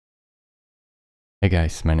Hey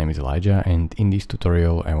guys, my name is Elijah, and in this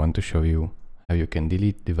tutorial I want to show you how you can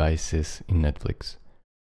delete devices in Netflix.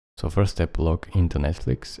 So first step, log into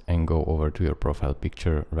Netflix and go over to your profile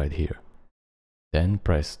picture right here. Then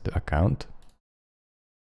press the account.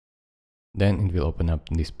 Then it will open up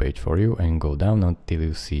this page for you and go down until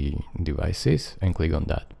you see devices and click on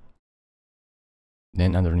that.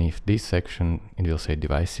 Then underneath this section it will say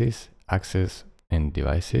devices, access and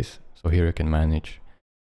devices. So here you can manage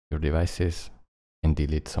your devices and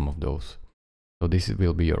delete some of those. So this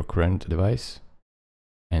will be your current device,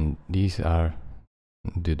 and these are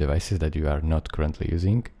the devices that you are not currently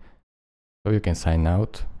using. So you can sign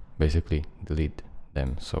out, basically delete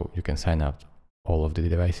them. So you can sign out all of the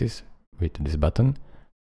devices with this button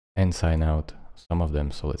and sign out some of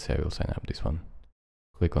them. So let's say I will sign up this one.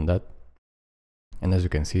 Click on that. And as you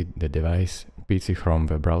can see, the device PC from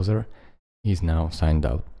the browser is now signed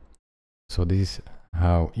out. So this is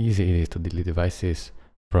how easy it is to delete devices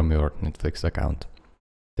from your Netflix account.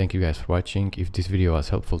 Thank you guys for watching. If this video was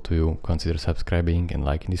helpful to you, consider subscribing and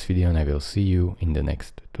liking this video, and I will see you in the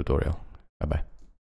next tutorial. Bye bye.